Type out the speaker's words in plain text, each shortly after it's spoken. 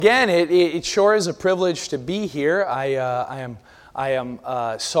Again, it sure is a privilege to be here. I am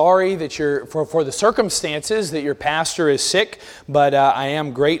sorry that for the circumstances that your pastor is sick, but I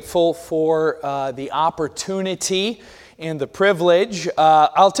am grateful for the opportunity and the privilege.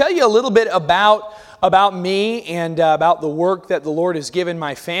 I'll tell you a little bit about me and about the work that the Lord has given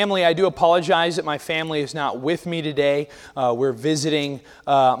my family. I do apologize that my family is not with me today. We're visiting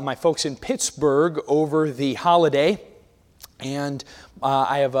my folks in Pittsburgh over the holiday. And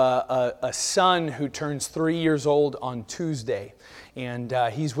I have a son who turns 3 years old on Tuesday. And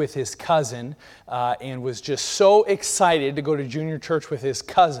he's with his cousin and was just so excited to go to junior church with his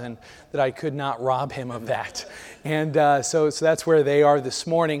cousin that I could not rob him of that. And so that's where they are this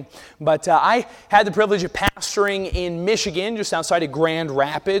morning. But I had the privilege of pastoring in Michigan, just outside of Grand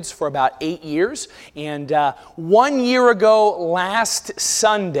Rapids, for about 8 years. And 1 year ago, last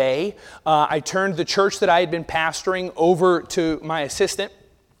Sunday, I turned the church that I had been pastoring over to my assistant.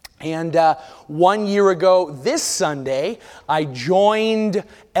 And 1 year ago, this Sunday, I joined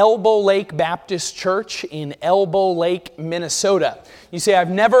Elbow Lake Baptist Church in Elbow Lake, Minnesota. You say, I've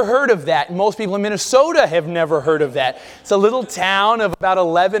never heard of that. Most people in Minnesota have never heard of that. It's a little town of about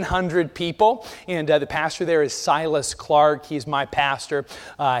 1,100 people, and the pastor there is Silas Clark. He's my pastor.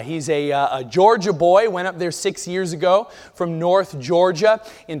 He's a Georgia boy, went up there 6 years ago from North Georgia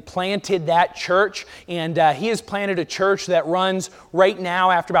and planted that church, and he has planted a church that runs right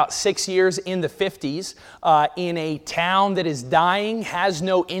now, after about 6 years, in the 50s, in a town that is dying, has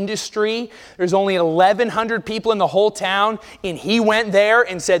no industry. There's only 1,100 people in the whole town, and he went there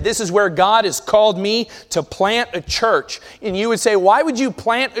and said, this is where God has called me to plant a church. And you would say, why would you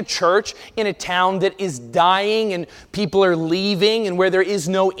plant a church in a town that is dying and people are leaving and where there is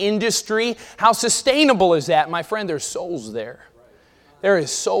no industry? How sustainable is that? My friend, there's souls there. There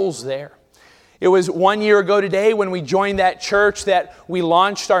is souls there. It was 1 year ago today when we joined that church that we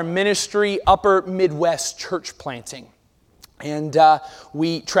launched our ministry, Upper Midwest Church Planting. And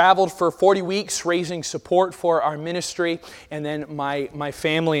we traveled for 40 weeks raising support for our ministry. And then my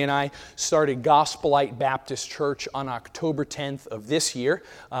family and I started Gospelite Baptist Church on October 10th of this year.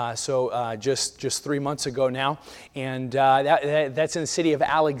 So just 3 months ago now. And that's in the city of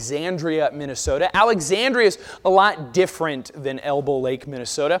Alexandria, Minnesota. Alexandria is a lot different than Elbow Lake,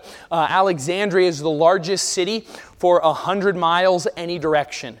 Minnesota. Alexandria is the largest city for 100 miles any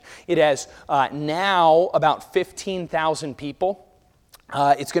direction. It has now about 15,000 people.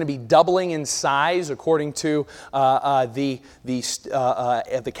 It's going to be doubling in size according to the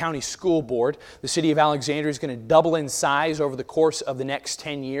county school board. The city of Alexandria is going to double in size over the course of the next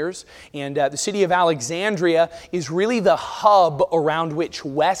 10 years. And the city of Alexandria is really the hub around which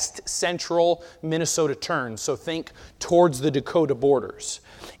west central Minnesota turns. So think towards the Dakota borders.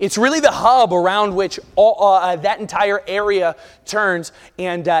 It's really the hub around which that entire area turns,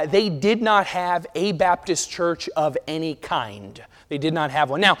 and they did not have a Baptist church of any kind. They did not have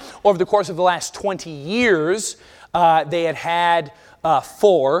one. Now, over the course of the last 20 years, they had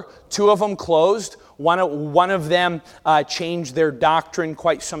four. Two of them closed. One of them changed their doctrine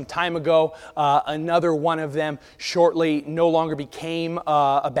quite some time ago. Another one of them shortly no longer became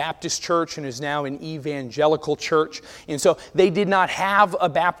a Baptist church and is now an evangelical church. And so they did not have a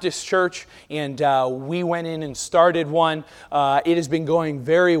Baptist church, and we went in and started one. It has been going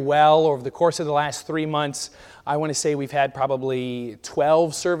very well over the course of the last 3 months. I want to say we've had probably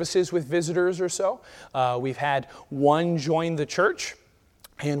 12 services with visitors or so. We've had one join the church.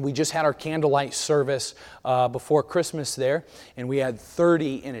 And we just had our candlelight service before Christmas there, and we had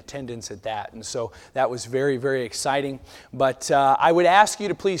 30 in attendance at that. And so that was very, very exciting. But I would ask you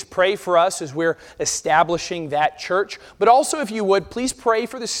to please pray for us as we're establishing that church. But also, if you would, please pray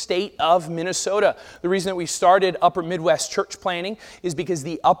for the state of Minnesota. The reason that we started Upper Midwest Church Planting is because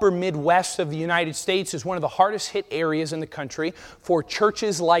the Upper Midwest of the United States is one of the hardest hit areas in the country for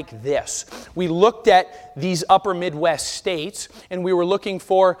churches like this. We looked at these Upper Midwest states, and we were looking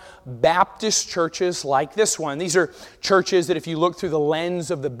for Baptist churches like this one. These are churches that if you look through the lens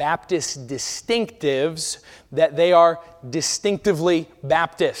of the Baptist distinctives, that they are distinctively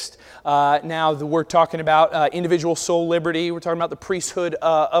Baptist. Now, we're talking about individual soul liberty. We're talking about the priesthood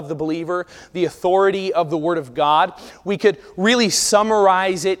of the believer, the authority of the Word of God. We could really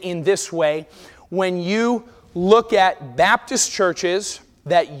summarize it in this way. When you look at Baptist churches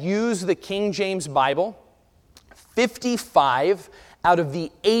that use the King James Bible, 55 out of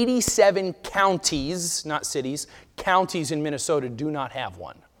the 87 counties, not cities, counties in Minnesota do not have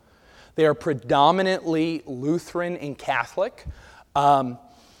one. They are predominantly Lutheran and Catholic.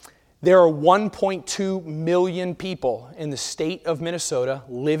 There are 1.2 million people in the state of Minnesota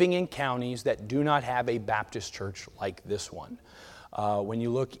living in counties that do not have a Baptist church like this one. When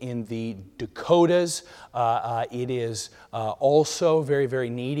you look in the Dakotas, it is also very, very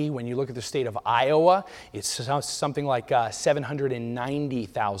needy. When you look at the state of Iowa, it's something like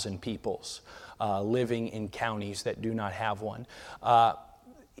 790,000 peoples living in counties that do not have one.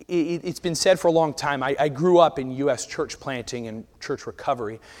 It's been said for a long time. I grew up in U.S. church planting and church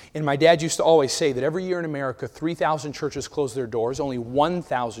recovery. And my dad used to always say that every year in America, 3,000 churches close their doors. Only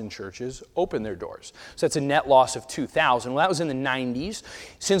 1,000 churches open their doors. So that's a net loss of 2,000. Well, that was in the 90s.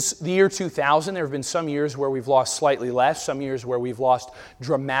 Since the year 2000, there have been some years where we've lost slightly less, some years where we've lost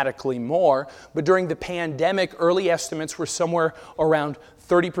dramatically more. But during the pandemic, early estimates were somewhere around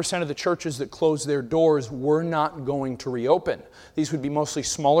 30% of the churches that closed their doors were not going to reopen. These would be mostly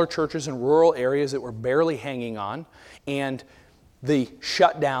smaller churches in rural areas that were barely hanging on, and the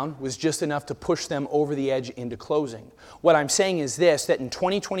shutdown was just enough to push them over the edge into closing. What I'm saying is this, that in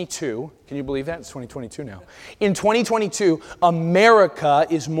 2022, can you believe that? It's 2022 now. In 2022, America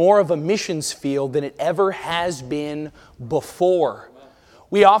is more of a missions field than it ever has been before.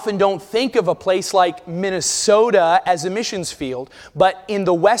 We often don't think of a place like Minnesota as a missions field, but in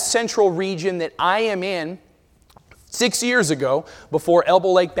the west central region that I am in, 6 years ago, before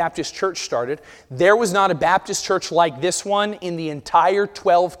Elbow Lake Baptist Church started, there was not a Baptist church like this one in the entire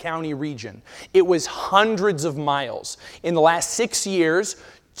 12-county region. It was hundreds of miles. In the last 6 years,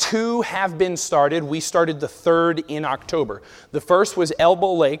 2 have been started. We started the 3rd in October. The first was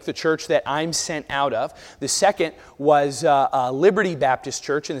Elbow Lake, the church that I'm sent out of. The second was Liberty Baptist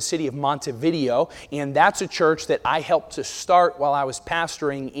Church in the city of Montevideo, and that's a church that I helped to start while I was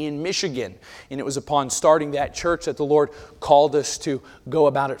pastoring in Michigan. And it was upon starting that church that the Lord called us to go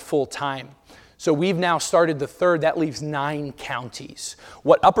about it full time. So we've now started the 3rd. That leaves 9 counties.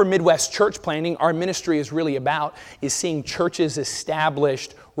 What Upper Midwest Church Planting, our ministry is really about, is seeing churches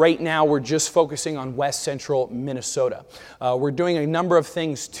established. Right now, we're just focusing on West Central Minnesota. We're doing a number of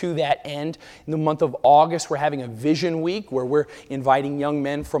things to that end. In the month of August, we're having a Vision Week where we're inviting young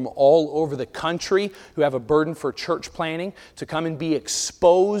men from all over the country who have a burden for church planting to come and be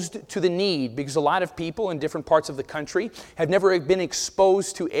exposed to the need, because a lot of people in different parts of the country have never been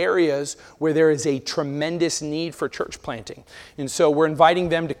exposed to areas where there is a tremendous need for church planting. And so we're inviting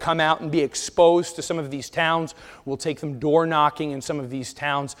them to come out and be exposed to some of these towns. We'll take them door knocking in some of these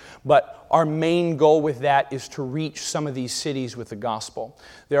towns. But our main goal with that is to reach some of these cities with the gospel.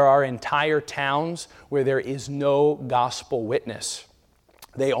 There are entire towns where there is no gospel witness.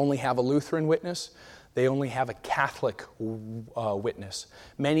 They only have a Lutheran witness. They only have a Catholic witness.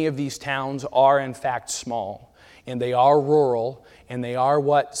 Many of these towns are in fact small, and they are rural, and they are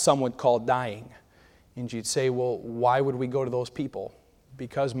what some would call dying. And you'd say, well, why would we go to those people?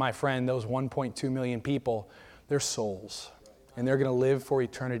 Because, my friend, those 1.2 million people, they're souls. And they're going to live for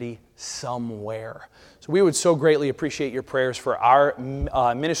eternity somewhere. So we would so greatly appreciate your prayers for our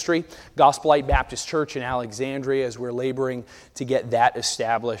ministry, Gospel Light Baptist Church in Alexandria, as we're laboring to get that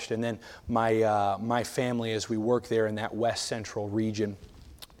established. And then my family as we work there in that west central region.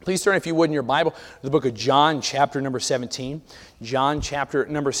 Please turn, if you would, in your Bible, to the book of John, chapter number 17. John, chapter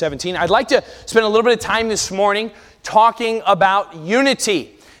number 17. I'd like to spend a little bit of time this morning talking about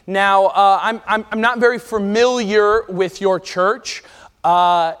unity. Now, I'm not very familiar with your church.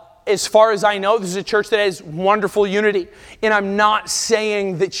 As far as I know, this is a church that has wonderful unity. And I'm not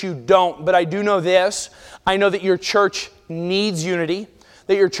saying that you don't, but I do know this. I know that your church needs unity,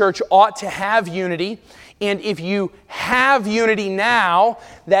 that your church ought to have unity. And if you have unity now,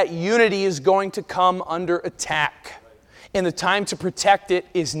 that unity is going to come under attack. And the time to protect it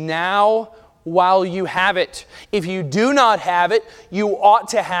is now, while you have it. If you do not have it, you ought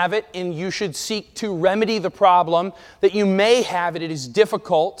to have it, and you should seek to remedy the problem that you may have it. It is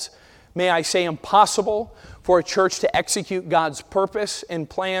difficult, may I say impossible, for a church to execute God's purpose and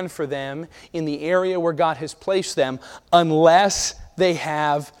plan for them in the area where God has placed them unless they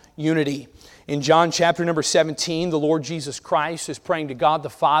have unity. In John chapter number 17, the Lord Jesus Christ is praying to God the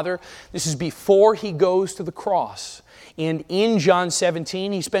Father. This is before He goes to the cross. And in John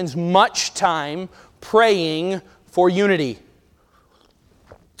 17, He spends much time praying for unity.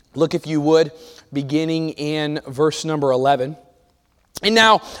 Look, if you would, beginning in verse number 11. And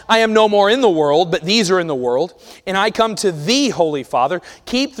now I am no more in the world, but these are in the world. And I come to Thee, Holy Father.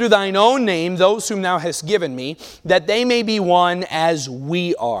 Keep through Thine own name those whom Thou hast given me, that they may be one as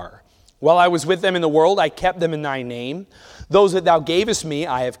we are. While I was with them in the world, I kept them in Thy name. Those that Thou gavest me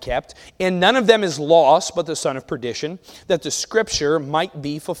I have kept, and none of them is lost but the son of perdition, that the Scripture might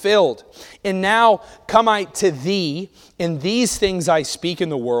be fulfilled. And now come I to Thee, and these things I speak in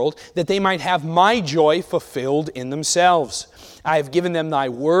the world, that they might have my joy fulfilled in themselves. I have given them Thy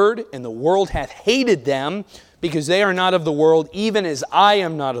word, and the world hath hated them, because they are not of the world, even as I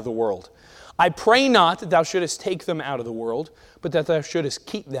am not of the world. I pray not that thou shouldest take them out of the world, but that thou shouldest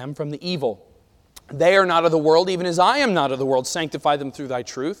keep them from the evil. They are not of the world, even as I am not of the world. Sanctify them through thy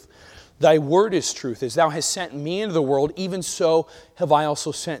truth. Thy word is truth. As thou hast sent me into the world, even so have I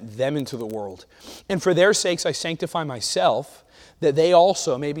also sent them into the world. And for their sakes I sanctify myself, that they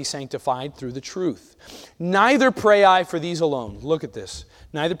also may be sanctified through the truth. Neither pray I for these alone. Look at this.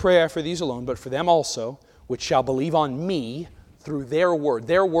 Neither pray I for these alone, but for them also, which shall believe on me through their word.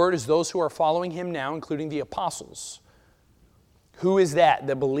 Their word is those who are following him now, including the apostles. Who is that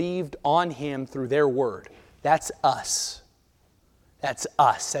believed on him through their word? That's us. That's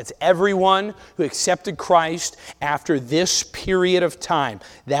us. That's everyone who accepted Christ after this period of time.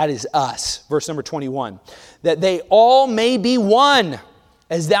 That is us. Verse number 21. That they all may be one,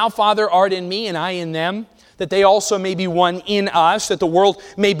 as thou, Father, art in me and I in them, that they also may be one in us, that the world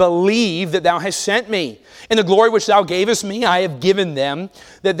may believe that thou hast sent me. And the glory which thou gavest me, I have given them,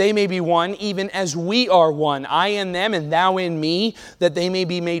 that they may be one, even as we are one. I in them, and thou in me, that they may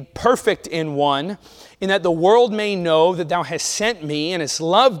be made perfect in one, and that the world may know that thou hast sent me, and hast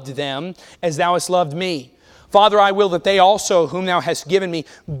loved them as thou hast loved me. Father, I will that they also, whom thou hast given me,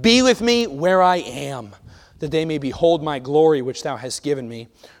 be with me where I am, that they may behold my glory which thou hast given me.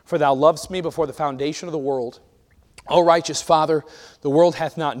 For thou lovest me before the foundation of the world. O righteous Father, the world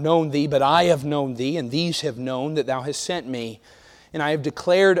hath not known thee, but I have known thee, and these have known that thou hast sent me. And I have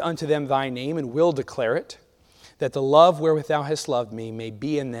declared unto them thy name, and will declare it, that the love wherewith thou hast loved me may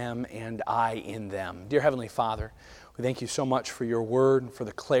be in them, and I in them. Dear Heavenly Father, we thank you so much for your word, and for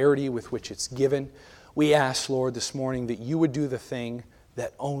the clarity with which it's given. We ask, Lord, this morning that you would do the thing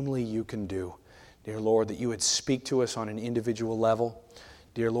that only you can do. Dear Lord, that you would speak to us on an individual level.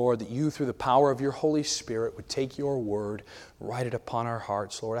 Dear Lord, that you, through the power of your Holy Spirit, would take your word, write it upon our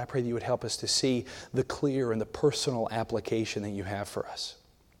hearts. Lord, I pray that you would help us to see the clear and the personal application that you have for us.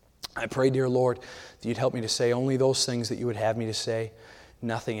 I pray, dear Lord, that you'd help me to say only those things that you would have me to say,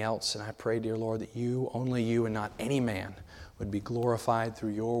 nothing else. And I pray, dear Lord, that you, only you, and not any man, would be glorified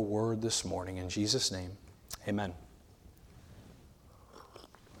through your word this morning. In Jesus' name, amen.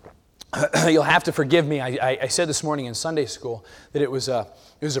 You'll have to forgive me. I said this morning in Sunday school that it was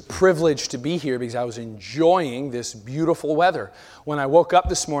a privilege to be here because I was enjoying this beautiful weather. When I woke up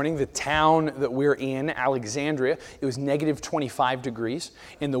this morning, the town that we're in, Alexandria, it was negative 25 degrees,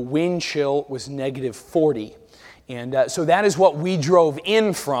 and the wind chill was negative 40. And so that is what we drove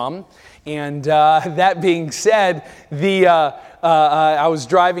in from. And that being said, I was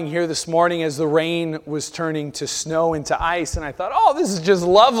driving here this morning as the rain was turning to snow and to ice, and I thought, oh, this is just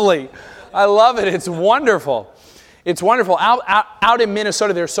lovely. I love it. It's wonderful. It's wonderful. Out in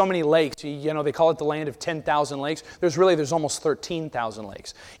Minnesota, there's so many lakes. You know, they call it the land of 10,000 lakes. There's almost 13,000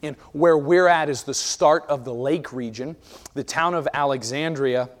 lakes. And where we're at is the start of the lake region. The town of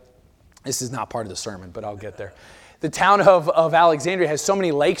Alexandria, this is not part of the sermon, but I'll get there. The town of Alexandria has so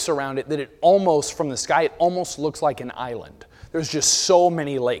many lakes around it that it almost, from the sky, it almost looks like an island. There's just so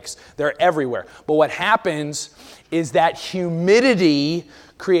many lakes. They're everywhere. But what happens is that humidity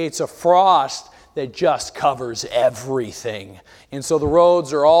creates a frost that just covers everything. And so the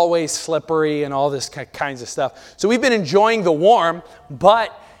roads are always slippery and all this kinds of stuff. So we've been enjoying the warm,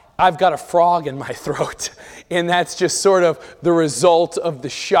 but I've got a frog in my throat. And that's just sort of the result of the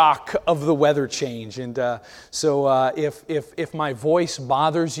shock of the weather change. And so if my voice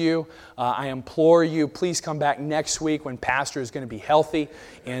bothers you, I implore you, please come back next week when Pastor is going to be healthy.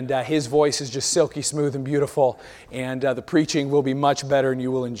 And his voice is just silky smooth and beautiful. And the preaching will be much better and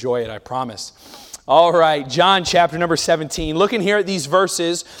you will enjoy it, I promise. All right, John chapter number 17. Looking here at these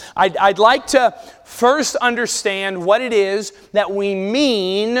verses, I'd like to first understand what it is that we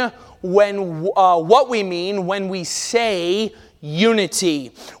mean what we mean when we say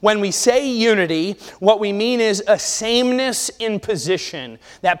unity. When we say unity, what we mean is a sameness in position.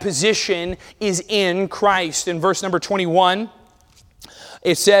 That position is in Christ. In verse number 21,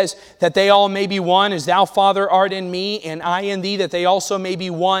 it says that they all may be one, as thou, Father, art in me, and I in thee, that they also may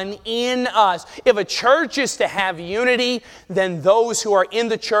be one in us. If a church is to have unity, then those who are in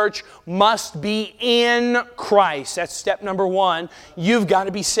the church must be in Christ. That's step number one. You've got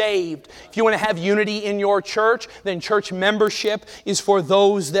to be saved. If you want to have unity in your church, then church membership is for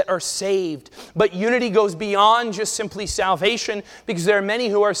those that are saved. But unity goes beyond just simply salvation, because there are many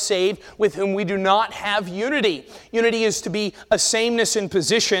who are saved with whom we do not have unity. Unity is to be a sameness in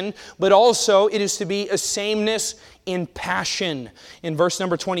position, but also it is to be a sameness in passion. In verse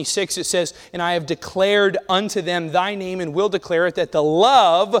number 26 it says, "And I have declared unto them thy name, and will declare it, that the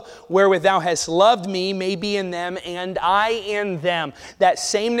love wherewith thou hast loved me may be in them, and I in them." That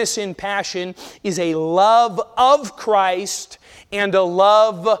sameness in passion is a love of Christ and a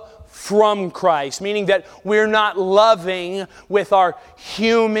love from Christ, meaning that we're not loving with our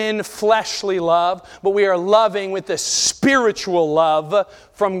human fleshly love, but we are loving with the spiritual love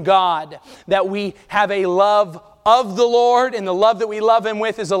from God. That we have a love of the Lord, and the love that we love Him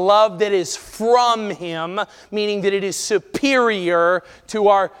with is a love that is from Him, meaning that it is superior to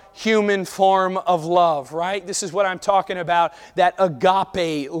our human form of love, right? This is what I'm talking about, that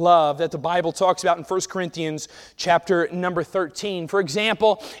agape love that the Bible talks about in 1 Corinthians chapter number 13. For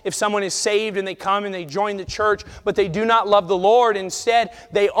example, if someone is saved and they come and they join the church, but they do not love the Lord, instead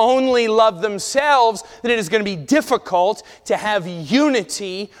they only love themselves, then it is going to be difficult to have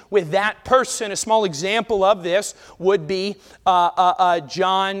unity with that person. A small example of this would be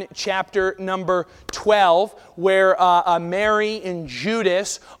John chapter number 12, where Mary and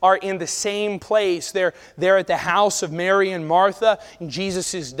Judas are in the same place. They're at the house of Mary and Martha, and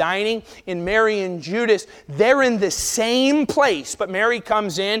Jesus is dining. And Mary and Judas, they're in the same place. But Mary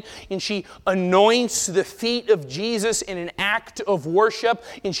comes in and she anoints the feet of Jesus in an act of worship,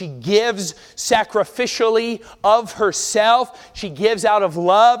 and she gives sacrificially of herself. She gives out of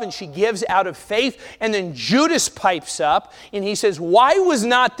love and she gives out of faith. And then Judas pipes up and he says, "Why was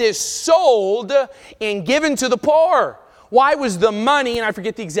not this sold and given to the poor?" Why was the money, and I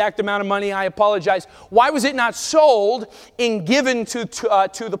forget the exact amount of money, I apologize, why was it not sold and given to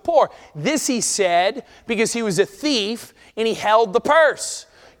the poor? This he said because he was a thief and he held the purse.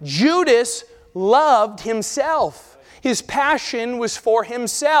 Judas loved himself. His passion was for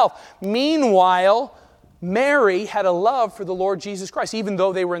himself. Meanwhile, Mary had a love for the Lord Jesus Christ. Even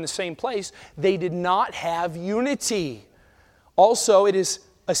though they were in the same place, they did not have unity. Also, it is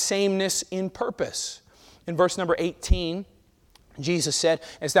a sameness in purpose. In verse number 18, Jesus said,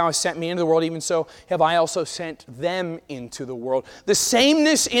 "As thou hast sent me into the world, even so have I also sent them into the world." The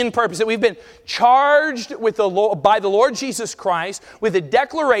sameness in purpose, that we've been charged with by the Lord Jesus Christ with a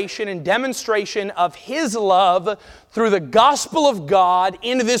declaration and demonstration of His love through the gospel of God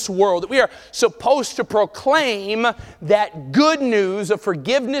into this world. That we are supposed to proclaim that good news of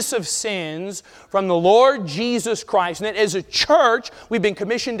forgiveness of sins from the Lord Jesus Christ. And that as a church, we've been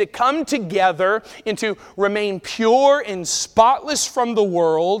commissioned to come together and to remain pure and spotless from the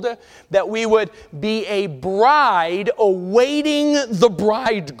world, that we would be a bride awaiting the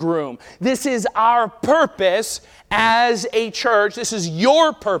bridegroom. This is our purpose as a church. This is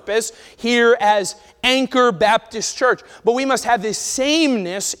your purpose here as Anchor Baptist Church. But we must have this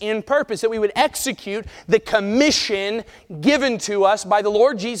sameness in purpose, that we would execute the commission given to us by the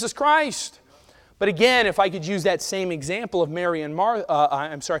Lord Jesus Christ. But again, if I could use that same example of Mary and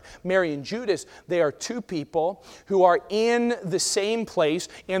Judas, they are two people who are in the same place,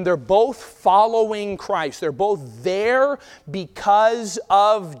 and they're both following Christ. They're both there because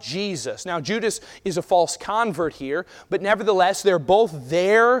of Jesus. Now, Judas is a false convert here, but nevertheless, they're both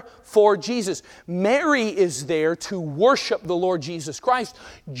there for Jesus. Mary is there to worship the Lord Jesus Christ.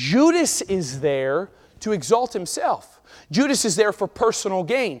 Judas is there to exalt himself. Judas is there for personal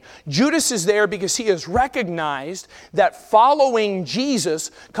gain. Judas is there because he has recognized that following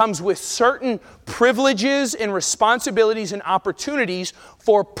Jesus comes with certain privileges and responsibilities and opportunities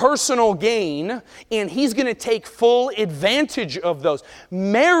for personal gain, and he's going to take full advantage of those.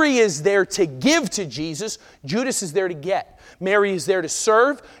 Mary is there to give to Jesus. Judas is there to get. Mary is there to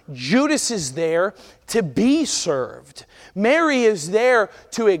serve. Judas is there to be served. Mary is there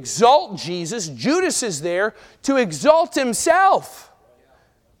to exalt Jesus. Judas is there to exalt himself.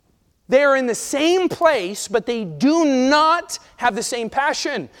 They are in the same place, but they do not have the same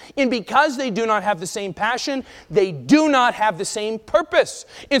passion. And because they do not have the same passion, they do not have the same purpose.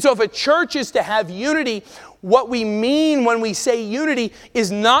 And so if a church is to have unity, what we mean when we say unity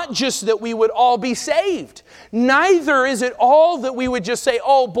is not just that we would all be saved. Neither is it all that we would just say,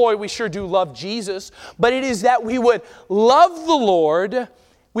 "Oh boy, we sure do love Jesus." But it is that we would love the Lord,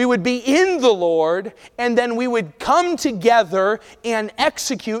 we would be in the Lord, and then we would come together and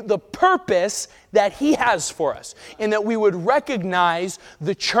execute the purpose that He has for us. And that we would recognize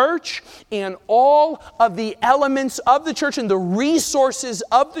the church and all of the elements of the church and the resources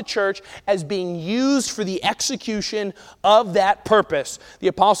of the church as being used for the execution of that purpose. The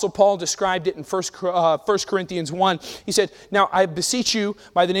Apostle Paul described it in 1 Corinthians 1. He said, "Now I beseech you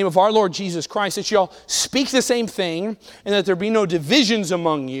by the name of our Lord Jesus Christ that ye all speak the same thing, and that there be no divisions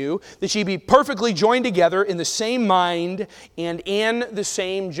among you, that ye be perfectly joined together in the same mind and in the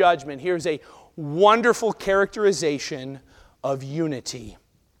same judgment." Here's a wonderful characterization of unity.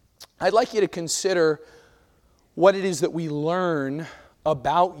 I'd like you to consider what it is that we learn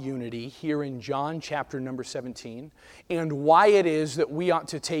about unity here in John chapter number 17, and why it is that we ought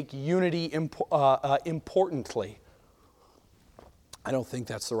to take unity importantly. I don't think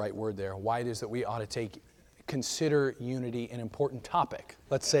that's the right word there. Why it is that we ought to consider unity an important topic.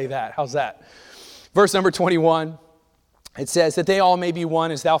 Let's say that. How's that? Verse number 21, it says, that they all may be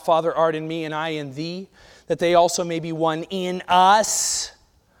one as thou, Father, art in me and I in thee, that they also may be one in us.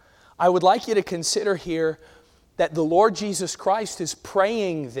 I would like you to consider here that the Lord Jesus Christ is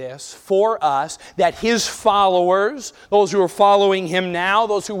praying this for us, that His followers, those who are following Him now,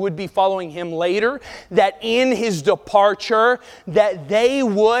 those who would be following Him later, that in His departure, that they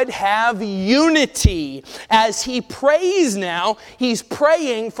would have unity. As He prays now, He's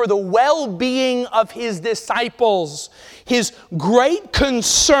praying for the well-being of His disciples. His great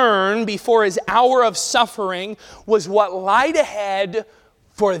concern before His hour of suffering was what lied ahead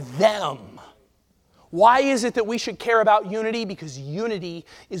for them. Why is it that we should care about unity? Because unity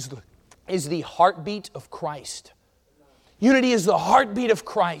is the heartbeat of Christ. Unity is the heartbeat of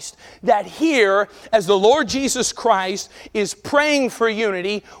Christ. That here, as the Lord Jesus Christ is praying for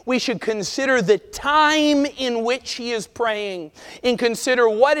unity, we should consider the time in which He is praying, and consider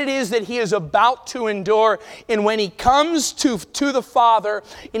what it is that He is about to endure. And when He comes to the Father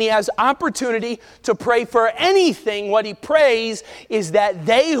and He has opportunity to pray for anything, what He prays is that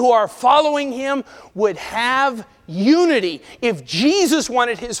they who are following Him would have unity. If Jesus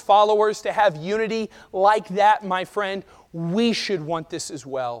wanted His followers to have unity like that, my friend, we should want this as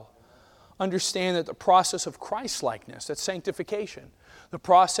well. Understand that the process of Christ-likeness, that's sanctification, the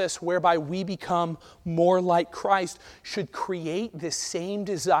process whereby we become more like Christ, should create the same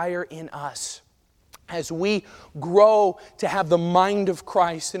desire in us. As we grow to have the mind of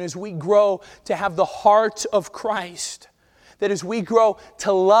Christ, and as we grow to have the heart of Christ, that as we grow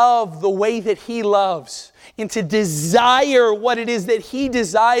to love the way that He loves and to desire what it is that He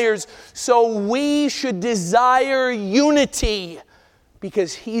desires, so we should desire unity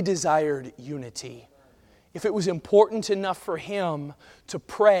because He desired unity. If it was important enough for Him to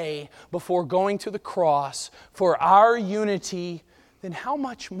pray before going to the cross for our unity, then how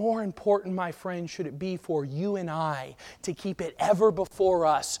much more important, my friend, should it be for you and I to keep it ever before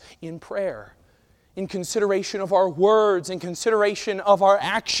us in prayer? In consideration of our words, in consideration of our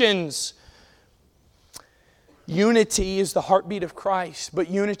actions. Unity is the heartbeat of Christ, but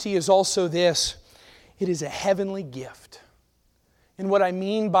unity is also this: it is a heavenly gift. And what I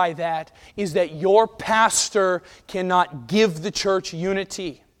mean by that is that your pastor cannot give the church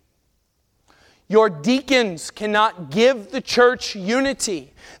unity. Your deacons cannot give the church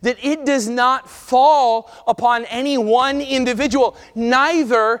unity. That it does not fall upon any one individual.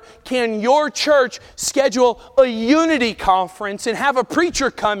 Neither can your church schedule a unity conference and have a preacher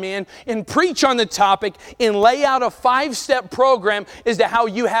come in and preach on the topic and lay out a 5-step program as to how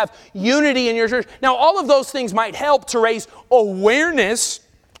you have unity in your church. Now, all of those things might help to raise awareness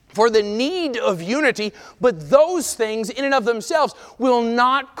for the need of unity, but those things in and of themselves will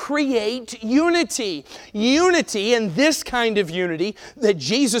not create unity. Unity, and this kind of unity that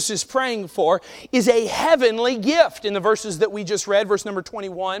Jesus is praying for, is a heavenly gift. In the verses that we just read, verse number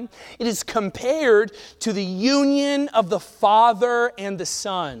 21, it is compared to the union of the Father and the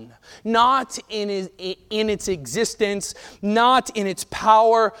Son. Not in its existence, not in its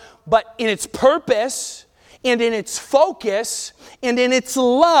power, but in its purpose, and in its focus, and in its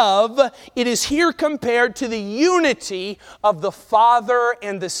love. It is here compared to the unity of the Father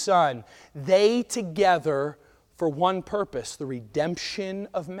and the Son. They together for one purpose, the redemption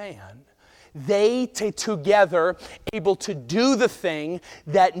of man. They together able to do the thing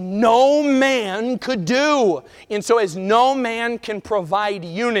that no man could do. And so as no man can provide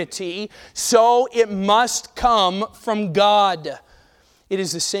unity, so it must come from God. It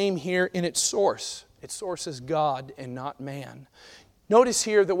is the same here in its source. Its source is God and not man. Notice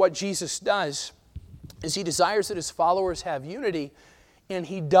here that what Jesus does is He desires that His followers have unity, and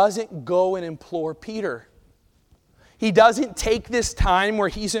He doesn't go and implore Peter. He doesn't take this time where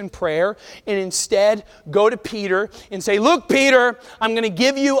He's in prayer and instead go to Peter and say, "Look, Peter, I'm going to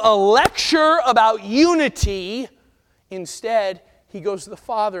give you a lecture about unity." Instead, He goes to the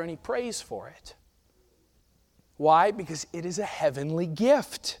Father and He prays for it. Why? Because it is a heavenly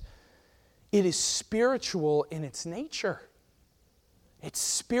gift. It is spiritual in its nature. It's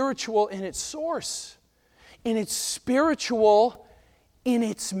spiritual in its source. And it's spiritual in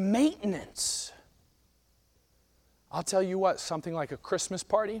its maintenance. I'll tell you what, something like a Christmas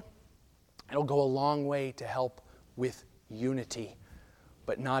party, it'll go a long way to help with unity.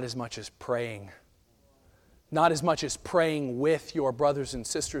 but not as much as praying. Not as much as praying with your brothers and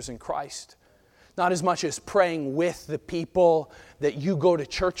sisters in Christ. Not as much as praying with the people that you go to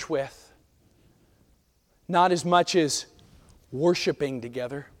church with. Not as much as worshiping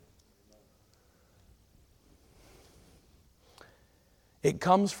together. It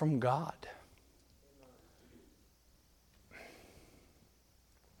comes from God.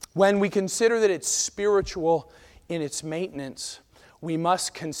 When we consider that it's spiritual in its maintenance, we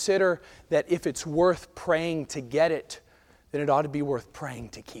must consider that if it's worth praying to get it, then it ought to be worth praying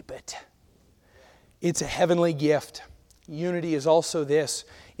to keep it. It's a heavenly gift. Unity is also this.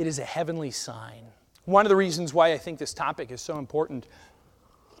 It is a heavenly sign. One of the reasons why I think this topic is so important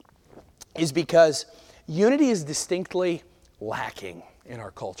is because unity is distinctly lacking in our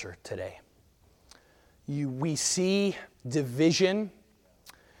culture today. We see division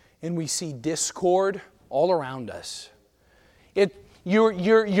and we see discord all around us.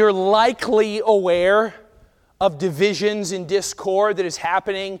 You're likely aware of divisions and discord that is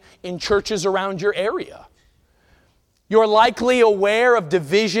happening in churches around your area. You're likely aware of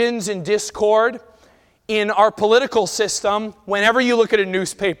divisions and discord in our political system whenever you look at a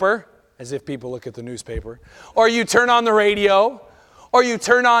newspaper, as if people look at the newspaper, or you turn on the radio, or you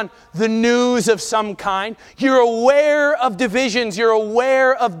turn on the news of some kind. You're aware of divisions. You're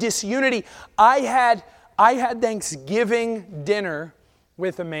aware of disunity. I had Thanksgiving dinner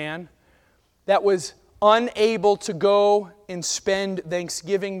with a man that was unable to go and spend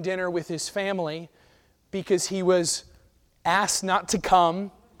Thanksgiving dinner with his family because he was asked not to come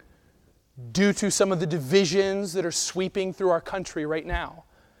due to some of the divisions that are sweeping through our country right now.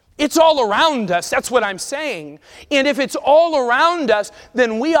 It's all around us, that's what I'm saying. And if it's all around us,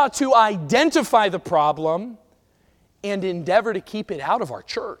 then we ought to identify the problem and endeavor to keep it out of our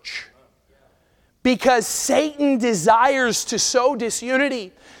church. Because Satan desires to sow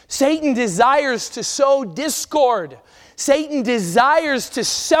disunity. Satan desires to sow discord. Satan desires to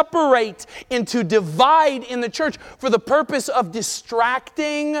separate and to divide in the church for the purpose of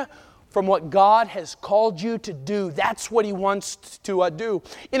distracting from what God has called you to do. That's what he wants to do.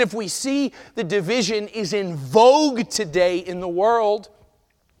 And if we see the division is in vogue today in the world,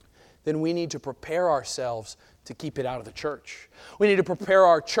 then we need to prepare ourselves to keep it out of the church. We need to prepare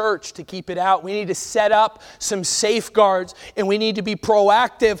our church to keep it out. We need to set up some safeguards, and we need to be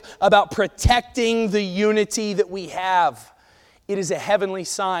proactive about protecting the unity that we have. It is a heavenly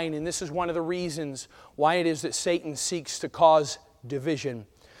sign, and this is one of the reasons why it is that Satan seeks to cause division.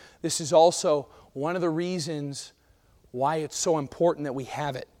 This is also one of the reasons why it's so important that we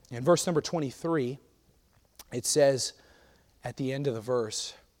have it. In verse number 23, it says at the end of the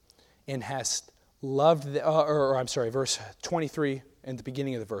verse, and hast loved, verse 23 in the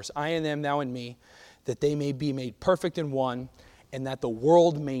beginning of the verse, I in them, thou in me, that they may be made perfect in one, and that the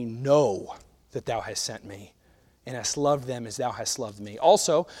world may know that thou hast sent me, and hast loved them as thou hast loved me.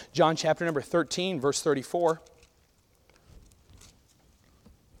 Also, John chapter number 13, verse 34,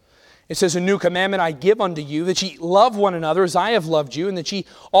 it says, a new commandment I give unto you, that ye love one another as I have loved you, and that ye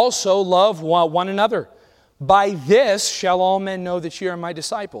also love one another. By this shall all men know that ye are my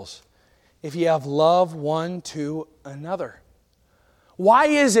disciples, if ye have love one to another. Why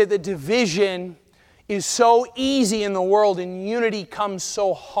is it that division is so easy in the world and unity comes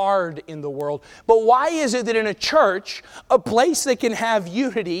so hard in the world? But why is it that in a church, a place that can have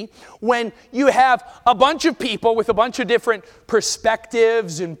unity, when you have a bunch of people with a bunch of different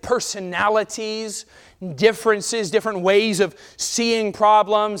perspectives and personalities, differences, different ways of seeing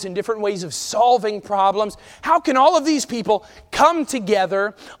problems and different ways of solving problems, how can all of these people come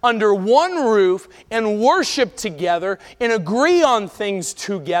together under one roof and worship together and agree on things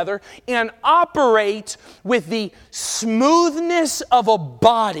together and operate with the smoothness of a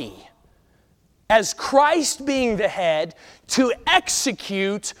body as Christ being the head to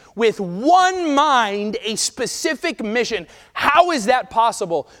execute with one mind a specific mission? How is that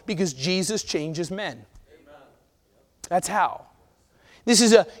possible? Because Jesus changes men. That's how. This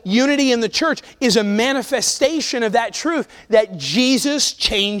is a unity in the church is a manifestation of that truth that Jesus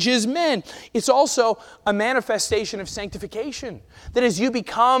changes men. It's also a manifestation of sanctification. That as you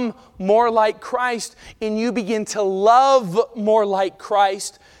become more like Christ and you begin to love more like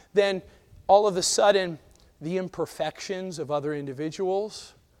Christ, then all of a sudden the imperfections of other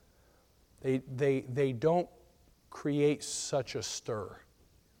individuals, they don't create such a stir.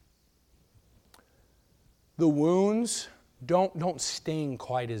 The wounds don't sting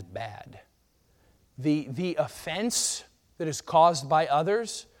quite as bad. The offense that is caused by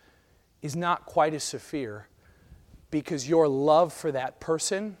others is not quite as severe because your love for that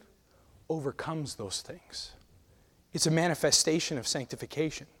person overcomes those things. It's a manifestation of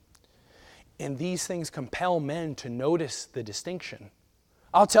sanctification. And these things compel men to notice the distinction.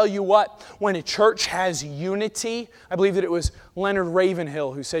 I'll tell you what, when a church has unity, I believe that it was Leonard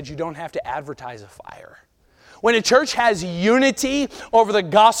Ravenhill who said you don't have to advertise a fire. When a church has unity over the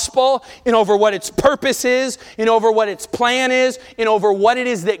gospel and over what its purpose is and over what its plan is and over what it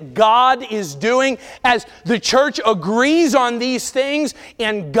is that God is doing, as the church agrees on these things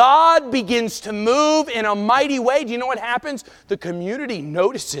and God begins to move in a mighty way, do you know what happens? The community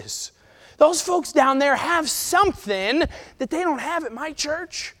notices. Those folks down there have something that they don't have at my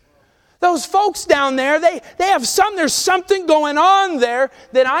church. Those folks down there, they have there's something going on there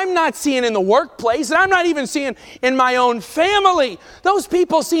that I'm not seeing in the workplace, and I'm not even seeing in my own family. Those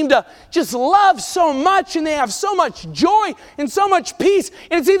people seem to just love so much, and they have so much joy and so much peace.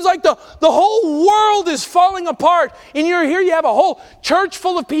 And it seems like the whole world is falling apart. And you're here, you have a whole church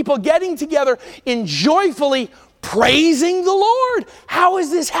full of people getting together and joyfully praising the Lord. How is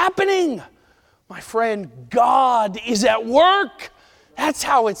this happening? My friend, God is at work. That's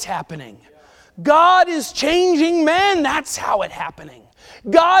how it's happening. God is changing men. That's how it's happening.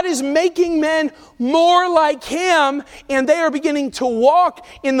 God is making men more like Him, and they are beginning to walk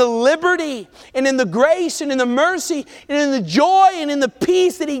in the liberty and in the grace and in the mercy and in the joy and in the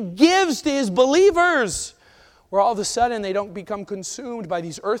peace that He gives to His believers. Where all of a sudden they don't become consumed by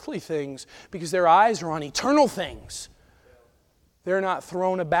these earthly things because their eyes are on eternal things. They're not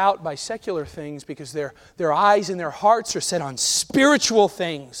thrown about by secular things because their eyes and their hearts are set on spiritual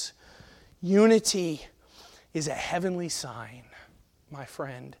things. Unity is a heavenly sign, my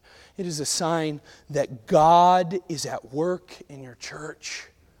friend. It is a sign that God is at work in your church.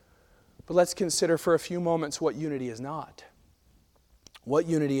 But let's consider for a few moments what unity is not. What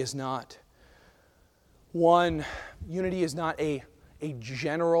unity is not. One, unity is not a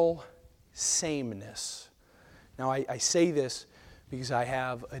general sameness. Now, I say this because I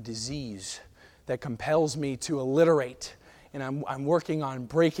have a disease that compels me to alliterate, and I'm working on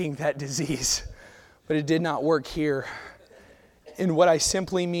breaking that disease. But it did not work here. And what I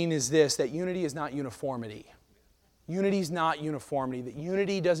simply mean is this, that unity is not uniformity. Unity is not uniformity. That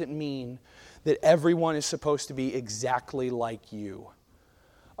unity doesn't mean that everyone is supposed to be exactly like you.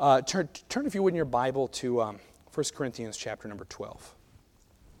 Turn, if you would, in your Bible to 1 Corinthians chapter number 12.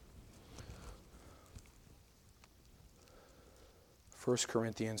 1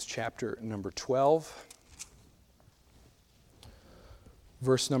 Corinthians chapter number 12,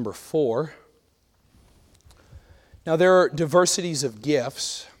 verse number 4. Now there are diversities of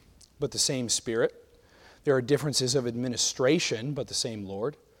gifts, but the same Spirit. There are differences of administration, but the same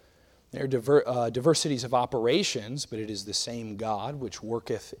Lord. There are diversities of operations, but it is the same God, which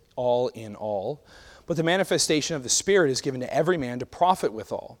worketh all in all. But the manifestation of the Spirit is given to every man to profit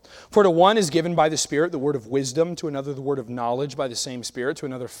withal. For to one is given by the Spirit the word of wisdom, to another the word of knowledge by the same Spirit, to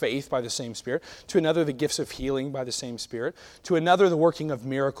another faith by the same Spirit, to another the gifts of healing by the same Spirit, to another the working of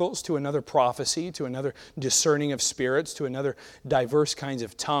miracles, to another prophecy, to another discerning of spirits, to another diverse kinds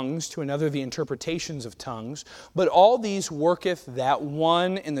of tongues, to another the interpretations of tongues. But all these worketh that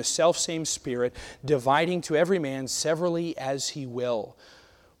one in the selfsame Spirit, dividing to every man severally as he will.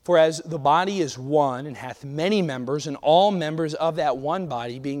 For as the body is one and hath many members, and all members of that one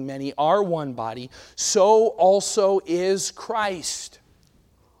body, being many, are one body, so also is Christ.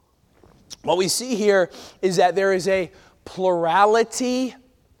 What we see here is that there is a plurality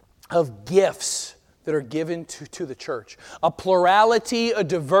of gifts that are given to the church. A plurality, a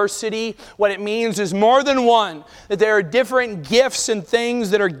diversity. What it means is more than one. That there are different gifts and things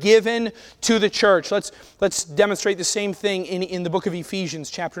that are given to the church. Let's demonstrate the same thing in the book of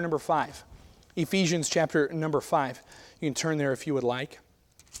Ephesians, chapter number 5. Ephesians, chapter number 5. You can turn there if you would like.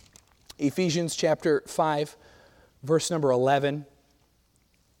 Ephesians, chapter 5, verse number 11.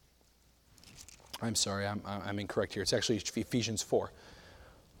 I'm sorry, I'm incorrect here. It's actually Ephesians 4.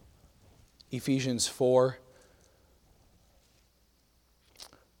 Ephesians 4,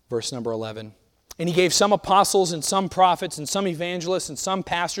 verse number 11. And He gave some apostles and some prophets and some evangelists and some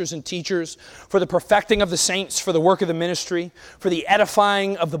pastors and teachers for the perfecting of the saints, for the work of the ministry, for the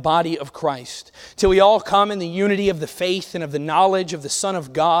edifying of the body of Christ, till we all come in the unity of the faith and of the knowledge of the Son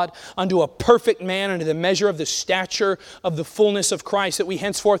of God, unto a perfect man, unto the measure of the stature of the fullness of Christ, that we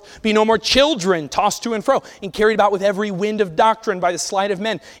henceforth be no more children, tossed to and fro, and carried about with every wind of doctrine by the sleight of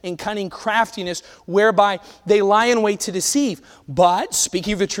men, in cunning craftiness, whereby they lie in wait to deceive. But,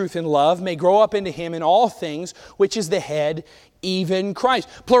 speaking of the truth in love, may grow up into Him in all things, which is the head, even Christ.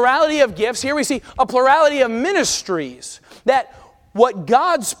 Plurality of gifts. Here we see a plurality of ministries. That what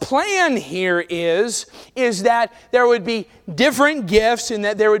God's plan here is that there would be different gifts and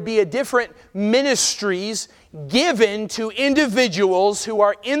that there would be different ministries given to individuals who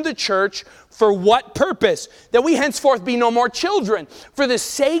are in the church for what purpose? That we henceforth be no more children, for the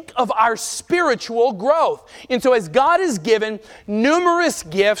sake of our spiritual growth. And so as God has given numerous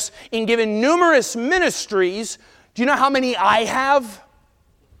gifts and given numerous ministries, do you know how many I have?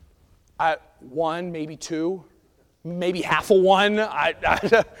 One, maybe two, maybe half of one.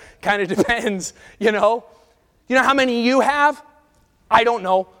 Kind of depends, you know. You know how many you have? I don't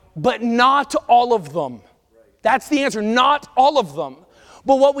know, but not all of them. That's the answer, not all of them.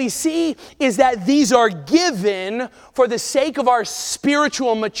 But what we see is that these are given for the sake of our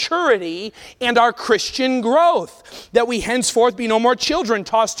spiritual maturity and our Christian growth, that we henceforth be no more children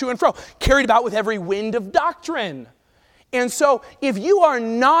tossed to and fro, carried about with every wind of doctrine. And so if you are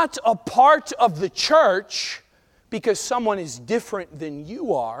not a part of the church because someone is different than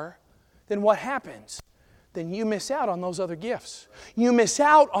you are, then what happens? Then you miss out on those other gifts. You miss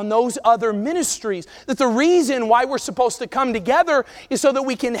out on those other ministries. That the reason why we're supposed to come together is so that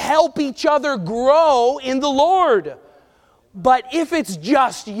we can help each other grow in the Lord. But if it's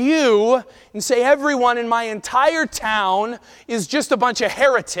just you, and say everyone in my entire town is just a bunch of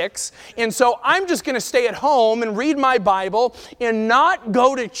heretics, and so I'm just going to stay at home and read my Bible and not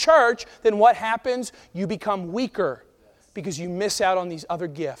go to church, then what happens? You become weaker. Because you miss out on these other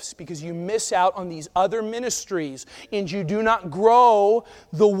gifts, because you miss out on these other ministries, and you do not grow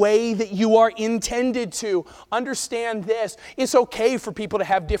the way that you are intended to. Understand this. It's okay for people to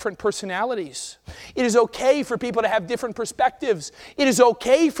have different personalities. It is okay for people to have different perspectives. It is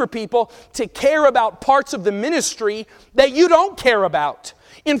okay for people to care about parts of the ministry that you don't care about.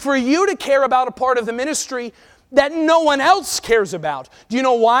 And for you to care about a part of the ministry that no one else cares about. Do you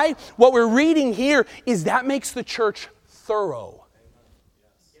know why? What we're reading here is that makes the church thorough.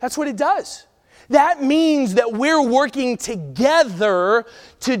 That's what it does. That means that we're working together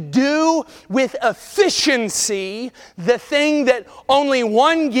to do with efficiency the thing that only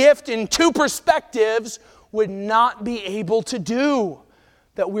one gift and two perspectives would not be able to do.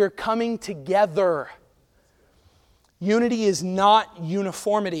 That we're coming together. Unity is not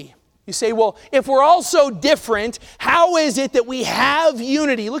uniformity. You say, well, if we're all so different, how is it that we have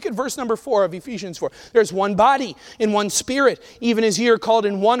unity? Look at verse number 4 of Ephesians 4. There's one body and one spirit, even as ye are called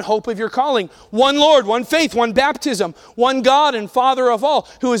in one hope of your calling. One Lord, one faith, one baptism, one God and Father of all,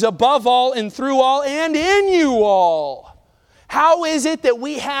 who is above all and through all and in you all. How is it that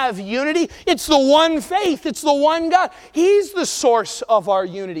we have unity? It's the one faith. It's the one God. He's the source of our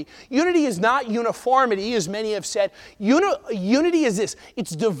unity. Unity is not uniformity, as many have said. Unity is this.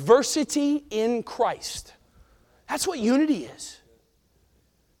 It's diversity in Christ. That's what unity is.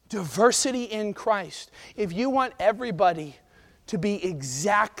 Diversity in Christ. If you want everybody to be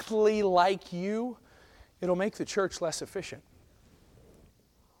exactly like you, it'll make the church less efficient.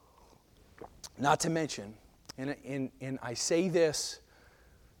 Not to mention, and I say this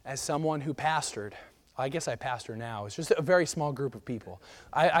as someone who pastored. I guess I pastor now. It's just a very small group of people.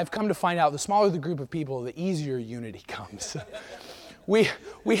 I've come to find out the smaller the group of people, the easier unity comes. we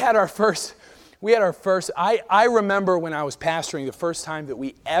had our first. I remember when I was pastoring the first time that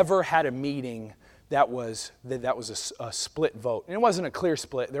we ever had a meeting that was a split vote, and it wasn't a clear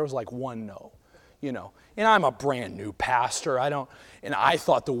split. There was like one no, you know. And I'm a brand new pastor. And I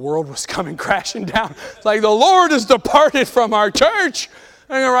thought the world was coming crashing down. It's like the Lord has departed from our church.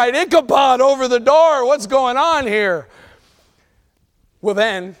 I'm going to write Ichabod over the door. What's going on here? Well,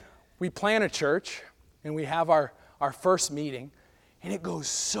 then we plan a church and we have our first meeting, and it goes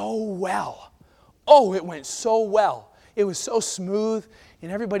so well. Oh, it went so well. It was so smooth,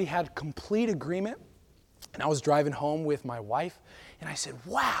 and everybody had complete agreement. And I was driving home with my wife, and I said,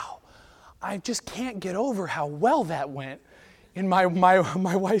 wow. I just can't get over how well that went. And my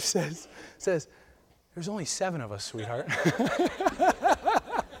wife says, there's only 7 of us, sweetheart.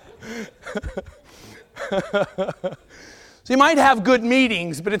 So you might have good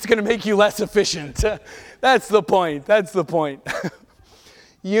meetings, but it's going to make you less efficient. That's the point.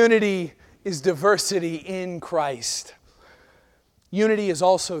 Unity is diversity in Christ. Unity is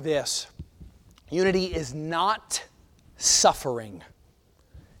also this. Unity is not suffering.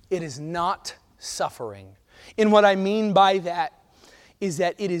 It is not suffering. And what I mean by that is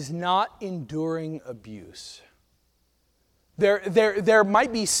that it is not enduring abuse. There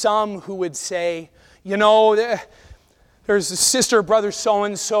might be some who would say, you know, there's a sister, brother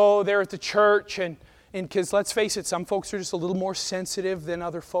so-and-so, they're at the church, and because let's face it, some folks are just a little more sensitive than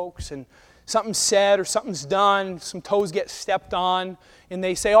other folks, and something's said or something's done, some toes get stepped on, and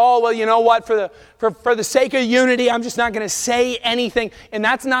they say, oh, well, you know what, for the sake of unity, I'm just not going to say anything. And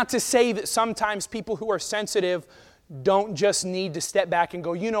that's not to say that sometimes people who are sensitive don't just need to step back and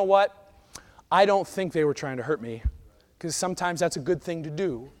go, you know what, I don't think they were trying to hurt me, because sometimes that's a good thing to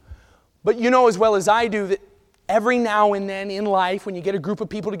do. But you know as well as I do that every now and then in life, when you get a group of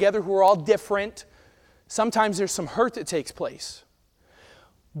people together who are all different, sometimes there's some hurt that takes place.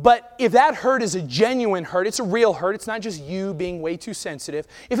 But if that hurt is a genuine hurt, it's a real hurt, it's not just you being way too sensitive.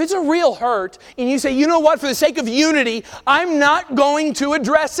 If it's a real hurt and you say, you know what, for the sake of unity, I'm not going to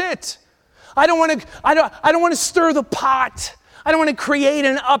address it. I don't want to stir the pot. I don't want to create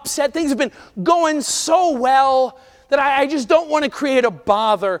an upset. Things have been going so well that I just don't want to create a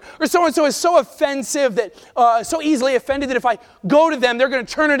bother. Or so-and-so is so offensive, that so easily offended that if I go to them, they're going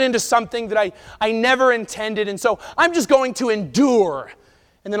to turn it into something that I never intended. And so I'm just going to endure.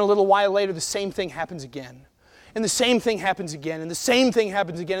 And then a little while later, the same thing happens again. And the same thing happens again. And the same thing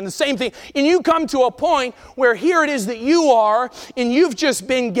happens again. And the same thing. And you come to a point where here it is that you are, and you've just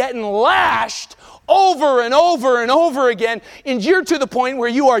been getting lashed over and over and over again. And you're to the point where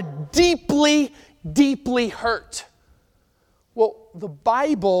you are deeply, deeply hurt. Well, the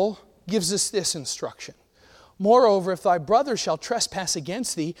Bible gives us this instruction. Moreover, if thy brother shall trespass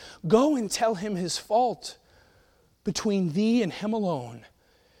against thee, go and tell him his fault between thee and him alone.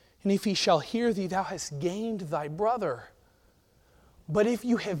 And if he shall hear thee, thou hast gained thy brother. But if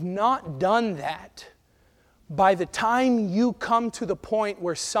you have not done that, by the time you come to the point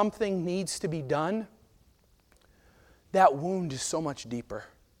where something needs to be done, that wound is so much deeper.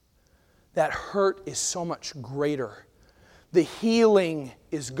 That hurt is so much greater. The healing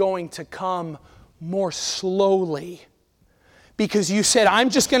is going to come more slowly. Because you said, I'm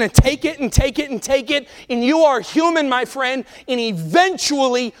just going to take it and take it and take it. And you are human, my friend. And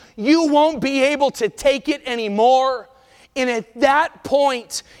eventually, you won't be able to take it anymore. And at that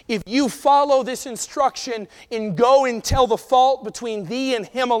point, if you follow this instruction and go and tell the fault between thee and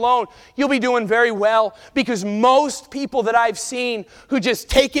him alone, you'll be doing very well. Because most people that I've seen who just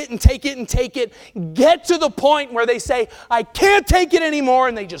take it and take it and take it, get to the point where they say, I can't take it anymore,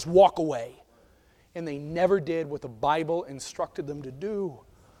 and they just walk away. And they never did what the Bible instructed them to do.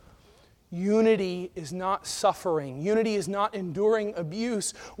 Unity is not suffering. Unity is not enduring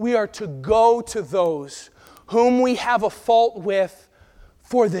abuse. We are to go to those whom we have a fault with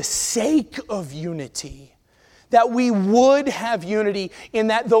for the sake of unity. That we would have unity, and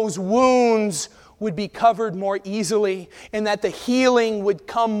that those wounds would be covered more easily, and that the healing would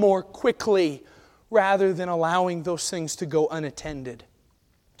come more quickly, rather than allowing those things to go unattended.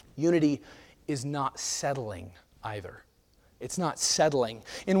 Unity is not settling either. It's not settling.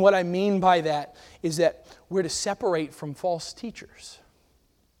 And what I mean by that is that we're to separate from false teachers.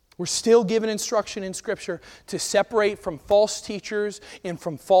 We're still given instruction in Scripture to separate from false teachers and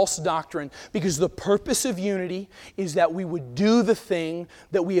from false doctrine, because the purpose of unity is that we would do the thing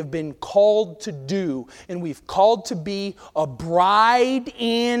that we have been called to do. And we've called to be a bride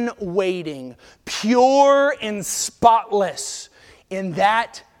in waiting, pure and spotless. In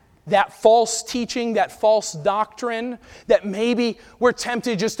that false teaching, that false doctrine, that maybe we're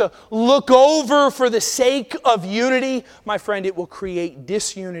tempted just to look over for the sake of unity, my friend, it will create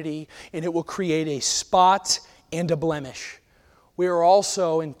disunity, and it will create a spot and a blemish. We are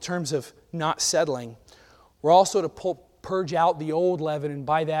also, in terms of not settling, we're also to purge out the old leaven, and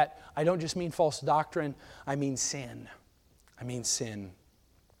by that, I don't just mean false doctrine, I mean sin. I mean sin.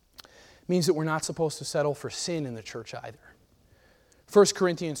 It means that we're not supposed to settle for sin in the church either. 1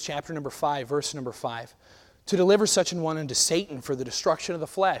 Corinthians chapter number 5, verse number 5. To deliver such an one unto Satan for the destruction of the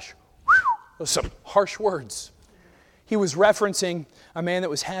flesh. Those are some harsh words. He was referencing a man that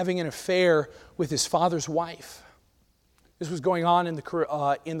was having an affair with his father's wife. This was going on in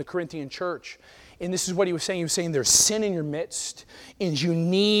the Corinthian church. And this is what he was saying. He was saying there's sin in your midst, and you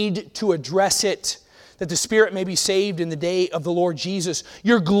need to address it, that the spirit may be saved in the day of the Lord Jesus.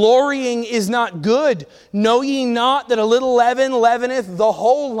 Your glorying is not good. Know ye not that a little leaven leaveneth the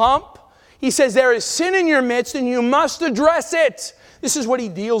whole lump? He says there is sin in your midst, and you must address it. This is what he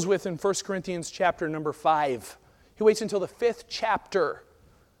deals with in 1 Corinthians chapter number 5. He waits until the 5th chapter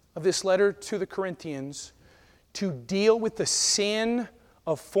of this letter to the Corinthians to deal with the sin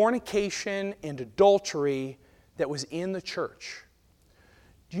of fornication and adultery that was in the church.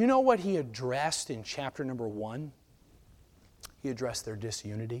 Do you know what he addressed in chapter number 1? He addressed their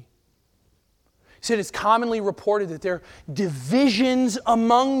disunity. He said it's commonly reported that there are divisions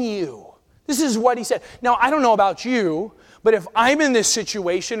among you. This is what he said. Now, I don't know about you, but if I'm in this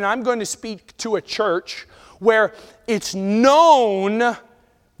situation and I'm going to speak to a church where it's known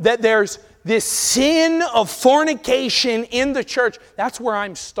that there's this sin of fornication in the church, that's where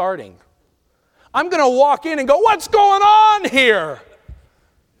I'm starting. I'm going to walk in and go, what's going on here?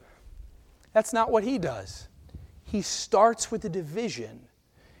 That's not what he does. He starts with the division.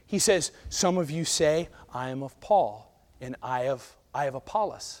 He says, some of you say, I am of Paul, and I have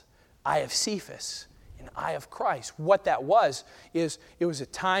Apollos, I have Cephas, and I have Christ. What that was, is it was a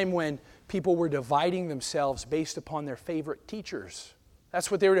time when people were dividing themselves based upon their favorite teachers. That's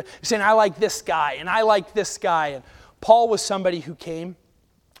what they were saying, I like this guy, and I like this guy. And Paul was somebody who came.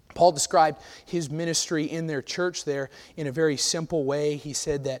 Paul described his ministry in their church there in a very simple way. He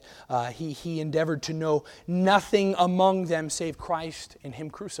said that he endeavored to know nothing among them save Christ and Him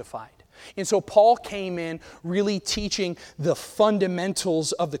crucified. And so Paul came in really teaching the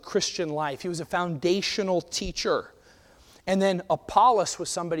fundamentals of the Christian life. He was a foundational teacher. And then Apollos was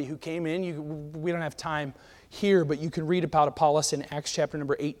somebody who came in. We don't have time here, but you can read about Apollos in Acts chapter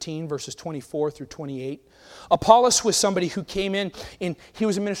number 18, verses 24 through 28. Apollos was somebody who came in, and he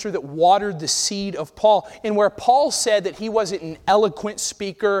was a minister that watered the seed of Paul. And where Paul said that he wasn't an eloquent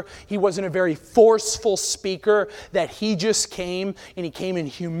speaker, he wasn't a very forceful speaker, that he just came, and he came in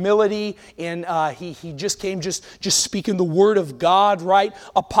humility, and he just came just speaking the word of God, right?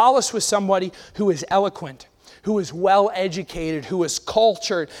 Apollos was somebody who was eloquent, who was well-educated, who was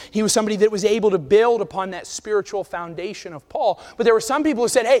cultured. He was somebody that was able to build upon that spiritual foundation of Paul. But there were some people who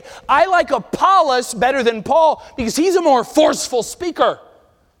said, hey, I like Apollos better than Paul because he's a more forceful speaker.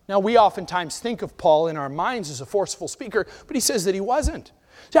 Now, we oftentimes think of Paul in our minds as a forceful speaker, but he says that he wasn't.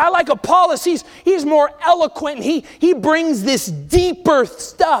 So I like Apollos. He's more eloquent. He brings this deeper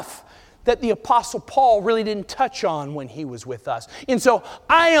stuff that the Apostle Paul really didn't touch on when he was with us. And so,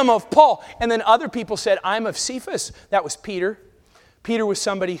 I am of Paul. And then other people said, I'm of Cephas. That was Peter. Peter was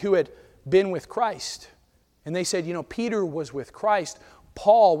somebody who had been with Christ. And they said, Peter was with Christ.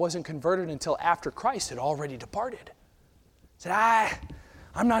 Paul wasn't converted until after Christ had already departed. He said,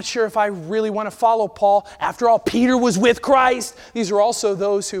 I'm not sure if I really want to follow Paul. After all, Peter was with Christ. These are also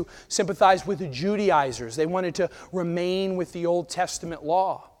those who sympathized with the Judaizers. They wanted to remain with the Old Testament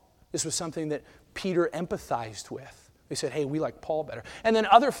law. This was something that Peter empathized with. They said, hey, we like Paul better. And then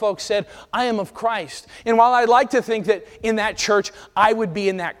other folks said, I am of Christ. And while I'd like to think that in that church I would be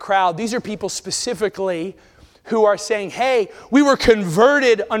in that crowd, these are people specifically who are saying, hey, we were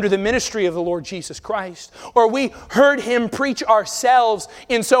converted under the ministry of the Lord Jesus Christ. Or we heard Him preach ourselves.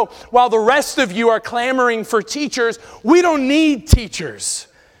 And so while the rest of you are clamoring for teachers, we don't need teachers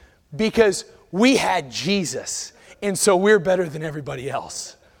because we had Jesus. And so we're better than everybody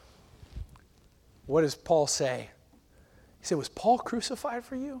else. What does Paul say? He said, was Paul crucified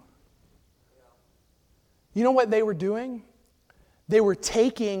for you? You know what they were doing? They were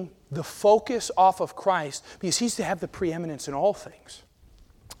taking the focus off of Christ because He's to have the preeminence in all things.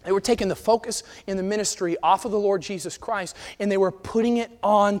 They were taking the focus in the ministry off of the Lord Jesus Christ and they were putting it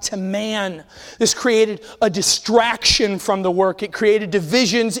on to man. This created a distraction from the work. It created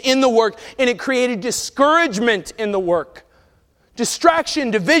divisions in the work and it created discouragement in the work.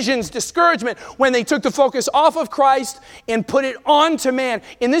 Distraction, divisions, discouragement when they took the focus off of Christ and put it onto man.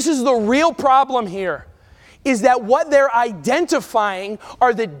 And this is the real problem here, is that what they're identifying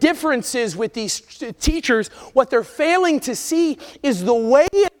are the differences with these teachers. What they're failing to see is the way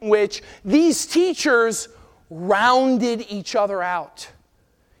in which these teachers rounded each other out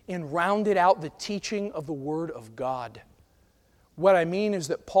and rounded out the teaching of the Word of God. What I mean is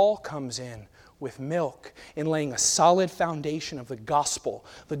that Paul comes in with milk and laying a solid foundation of the gospel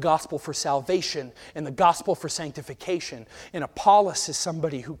for salvation and the gospel for sanctification. And Apollos is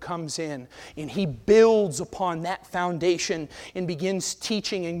somebody who comes in and he builds upon that foundation and begins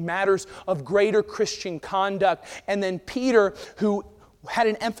teaching in matters of greater Christian conduct. And then Peter, who had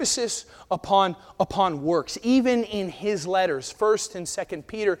an emphasis upon works. Even in his letters, 1st and 2nd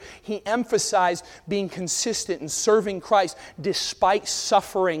Peter, he emphasized being consistent and serving Christ despite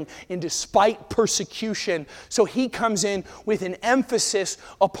suffering and despite persecution. So he comes in with an emphasis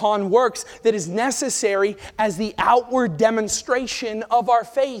upon works that is necessary as the outward demonstration of our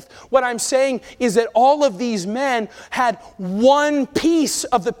faith. What I'm saying is that all of these men had one piece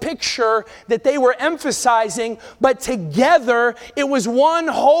of the picture that they were emphasizing, but together it was one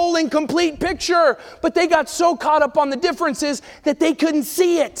whole and complete picture. But they got so caught up on the differences that they couldn't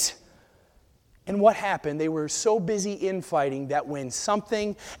see it. And what happened? They were so busy infighting that when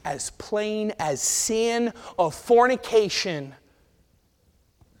something as plain as sin of fornication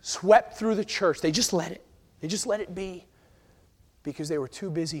swept through the church, they just let it. They just let it be because they were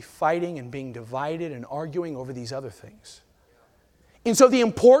too busy fighting and being divided and arguing over these other things. And so the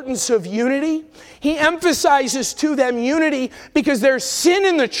importance of unity, he emphasizes to them unity because there's sin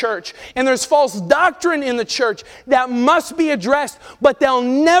in the church and there's false doctrine in the church that must be addressed, but they'll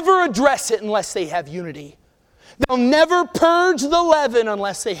never address it unless they have unity. They'll never purge the leaven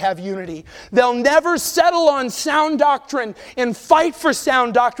unless they have unity. They'll never settle on sound doctrine and fight for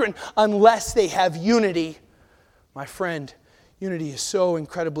sound doctrine unless they have unity. My friend, unity is so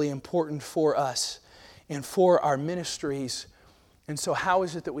incredibly important for us and for our ministries. And so how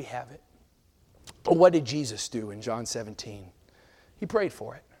is it that we have it? But what did Jesus do in John 17? He prayed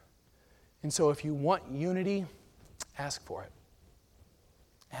for it. And so if you want unity, ask for it.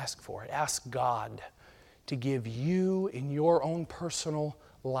 Ask for it. Ask God to give you in your own personal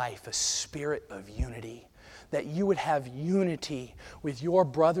life a spirit of unity. That you would have unity with your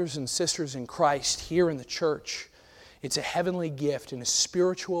brothers and sisters in Christ here in the church. It's a heavenly gift and a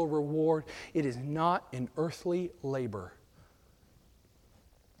spiritual reward. It is not an earthly labor.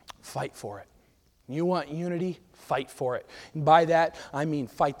 Fight for it. You want unity? Fight for it. And by that, I mean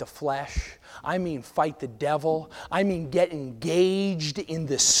fight the flesh. I mean fight the devil. I mean get engaged in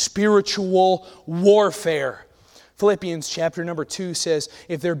the spiritual warfare. Philippians chapter number 2 says,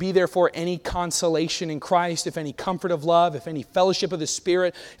 if there be therefore any consolation in Christ, if any comfort of love, if any fellowship of the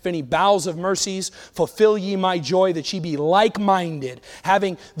Spirit, if any bowels of mercies, fulfill ye my joy, that ye be like-minded,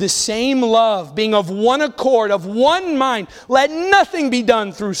 having the same love, being of one accord, of one mind. Let nothing be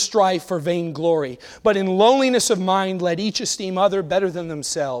done through strife or vainglory, but in lowliness of mind let each esteem other better than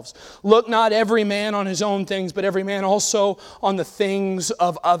themselves. Look not every man on his own things, but every man also on the things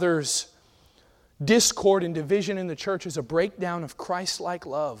of others. Discord and division in the church is a breakdown of Christ-like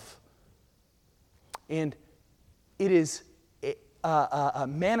love. And it is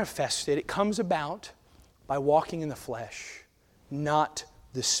manifested, it comes about by walking in the flesh, not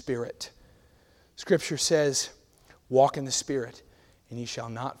the Spirit. Scripture says, walk in the Spirit, and ye shall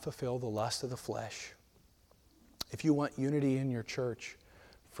not fulfill the lust of the flesh. If you want unity in your church,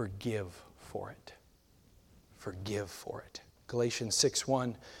 forgive for it. Forgive for it. Galatians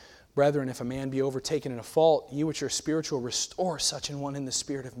 6:1. Brethren, if a man be overtaken in a fault, ye which are spiritual, restore such an one in the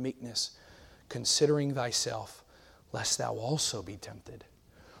spirit of meekness, considering thyself, lest thou also be tempted.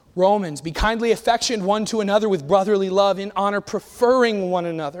 Romans, be kindly affectioned one to another with brotherly love, in honor preferring one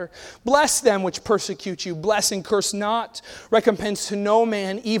another. Bless them which persecute you. Bless and curse not. Recompense to no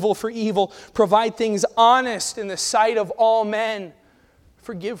man evil for evil. Provide things honest in the sight of all men.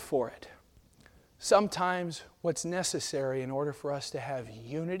 Forgive for it. Sometimes what's necessary in order for us to have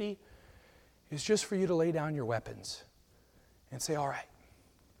unity is just for you to lay down your weapons and say, all right,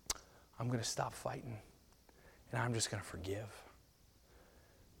 I'm going to stop fighting and I'm just going to forgive.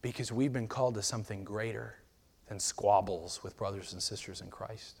 Because we've been called to something greater than squabbles with brothers and sisters in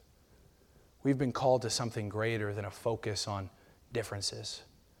Christ. We've been called to something greater than a focus on differences.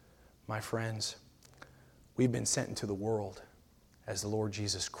 My friends, we've been sent into the world as the Lord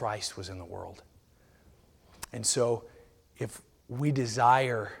Jesus Christ was in the world. And so, if we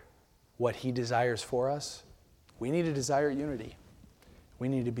desire what He desires for us, we need to desire unity. We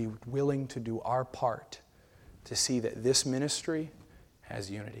need to be willing to do our part to see that this ministry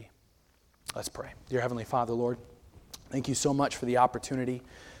has unity. Let's pray. Dear Heavenly Father, Lord, thank you so much for the opportunity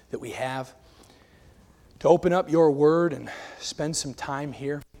that we have to open up your word and spend some time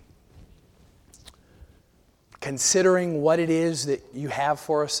here considering what it is that you have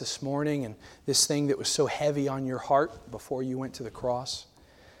for us this morning and this thing that was so heavy on your heart before you went to the cross.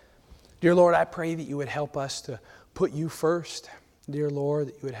 Dear Lord, I pray that you would help us to put you first. Dear Lord,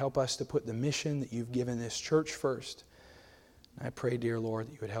 that you would help us to put the mission that you've given this church first. I pray, dear Lord,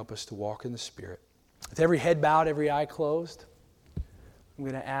 that you would help us to walk in the Spirit. With every head bowed, every eye closed, I'm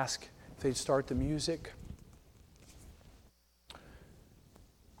going to ask if they'd start the music.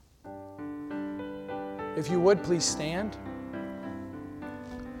 If you would, please stand.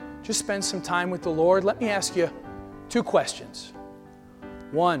 Just spend some time with the Lord. Let me ask you 2 questions.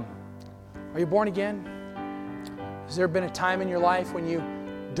 1, are you born again? Has there been a time in your life when you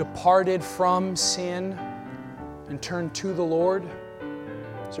departed from sin and turned to the Lord?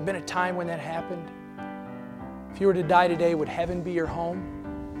 Has there been a time when that happened? If you were to die today, would heaven be your home?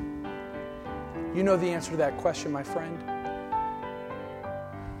 You know the answer to that question, my friend.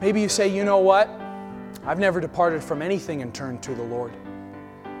 Maybe you say, you know what? I've never departed from anything and turned to the Lord.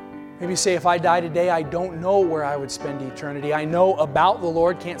 Maybe you say, if I die today, I don't know where I would spend eternity. I know about the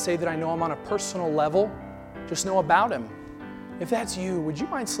Lord. Can't say that I know Him on a personal level. Just know about Him. If that's you, would you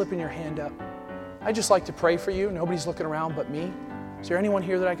mind slipping your hand up? I'd just like to pray for you. Nobody's looking around but me. Is there anyone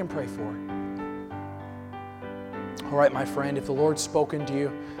here that I can pray for? All right, my friend, if the Lord's spoken to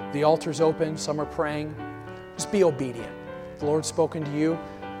you, the altar's open, some are praying, just be obedient. If the Lord's spoken to you,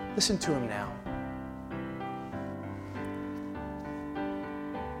 listen to Him now.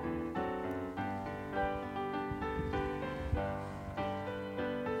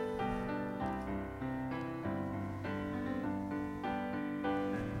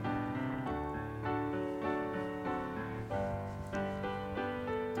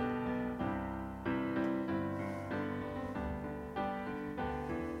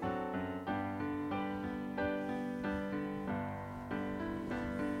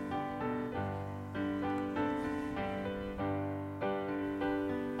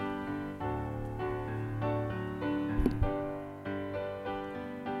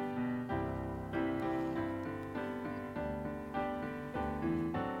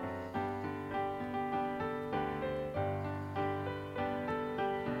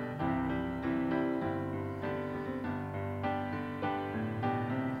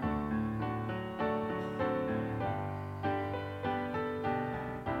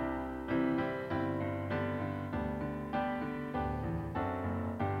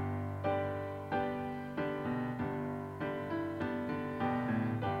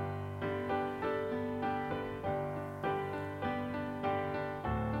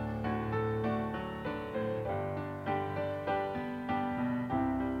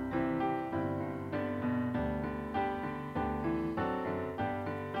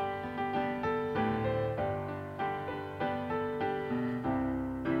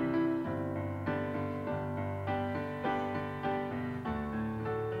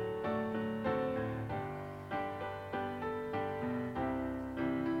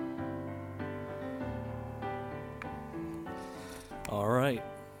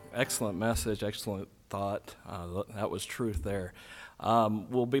 Excellent message, excellent thought. That was truth there.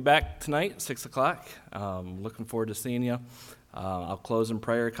 We'll be back tonight, 6 o'clock. Looking forward to seeing you. I'll close in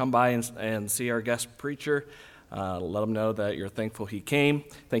prayer. Come by and see our guest preacher. Let him know that you're thankful he came.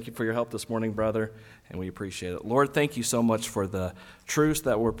 Thank you for your help this morning, brother, and we appreciate it. Lord, thank you so much for the truths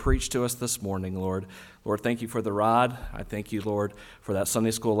that were preached to us this morning, Lord. Lord, thank you for the rod. I thank you, Lord, for that Sunday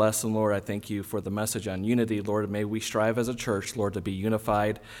school lesson, Lord. I thank you for the message on unity, Lord. May we strive as a church, Lord, to be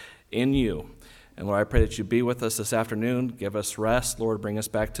unified in you. And Lord, I pray that you be with us this afternoon. Give us rest, Lord. Bring us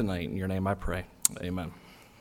back tonight. In your name I pray. Amen.